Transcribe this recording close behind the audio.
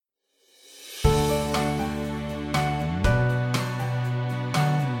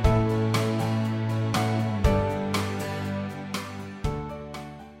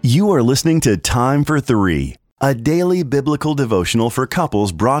You are listening to Time for Three, a daily biblical devotional for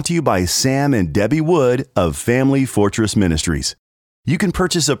couples brought to you by Sam and Debbie Wood of Family Fortress Ministries. You can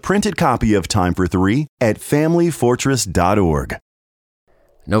purchase a printed copy of Time for Three at familyfortress.org.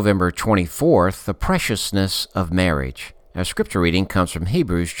 November 24th, the preciousness of marriage. Our scripture reading comes from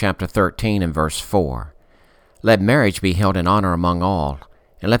Hebrews chapter 13 and verse 4. Let marriage be held in honor among all,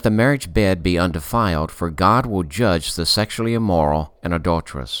 and let the marriage bed be undefiled, for God will judge the sexually immoral and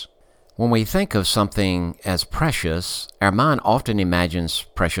adulterous. When we think of something as precious, our mind often imagines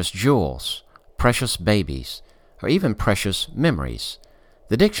precious jewels, precious babies, or even precious memories.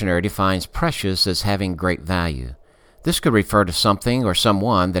 The dictionary defines precious as having great value. This could refer to something or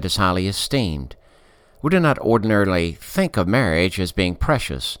someone that is highly esteemed. We do not ordinarily think of marriage as being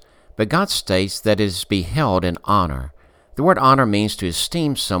precious, but God states that it is to be held in honor. The word honor means to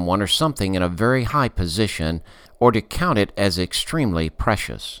esteem someone or something in a very high position or to count it as extremely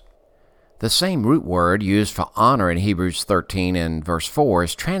precious. The same root word used for honor in Hebrews 13 and verse 4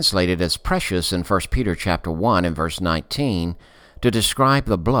 is translated as precious in 1 Peter chapter 1 and verse 19 to describe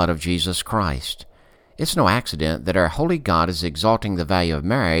the blood of Jesus Christ. It's no accident that our holy God is exalting the value of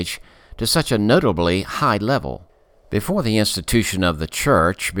marriage to such a notably high level. Before the institution of the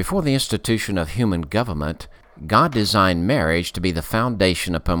church, before the institution of human government, God designed marriage to be the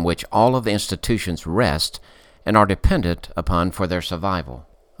foundation upon which all of the institutions rest and are dependent upon for their survival.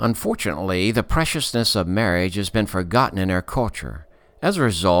 Unfortunately, the preciousness of marriage has been forgotten in our culture. As a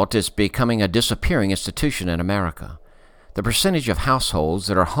result, it's becoming a disappearing institution in America. The percentage of households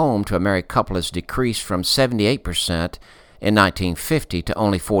that are home to a married couple has decreased from 78% in 1950 to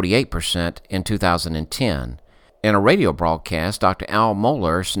only 48% in 2010. In a radio broadcast, Dr. Al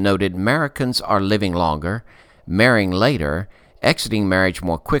Mohler noted Americans are living longer, marrying later, exiting marriage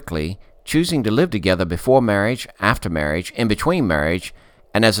more quickly, choosing to live together before marriage, after marriage, in between marriage,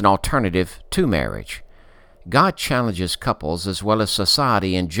 and as an alternative to marriage. God challenges couples as well as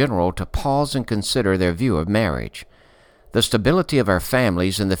society in general to pause and consider their view of marriage. The stability of our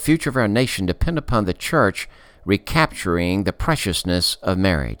families and the future of our nation depend upon the church recapturing the preciousness of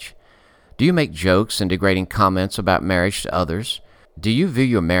marriage. Do you make jokes and degrading comments about marriage to others? Do you view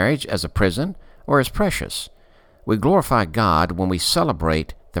your marriage as a prison or as precious? We glorify God when we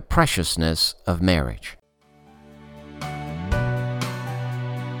celebrate the preciousness of marriage.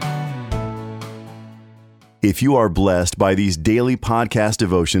 If you are blessed by these daily podcast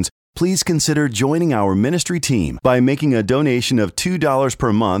devotions, please consider joining our ministry team by making a donation of $2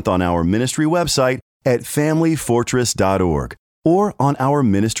 per month on our ministry website at familyfortress.org or on our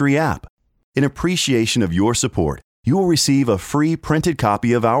ministry app. In appreciation of your support, you will receive a free printed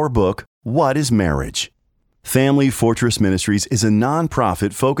copy of our book, What is Marriage? Family Fortress Ministries is a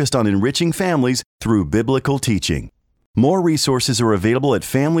nonprofit focused on enriching families through biblical teaching. More resources are available at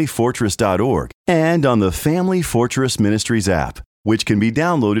familyfortress.org and on the Family Fortress Ministries app, which can be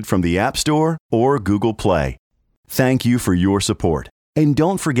downloaded from the App Store or Google Play. Thank you for your support, and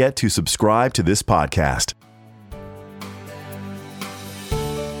don't forget to subscribe to this podcast.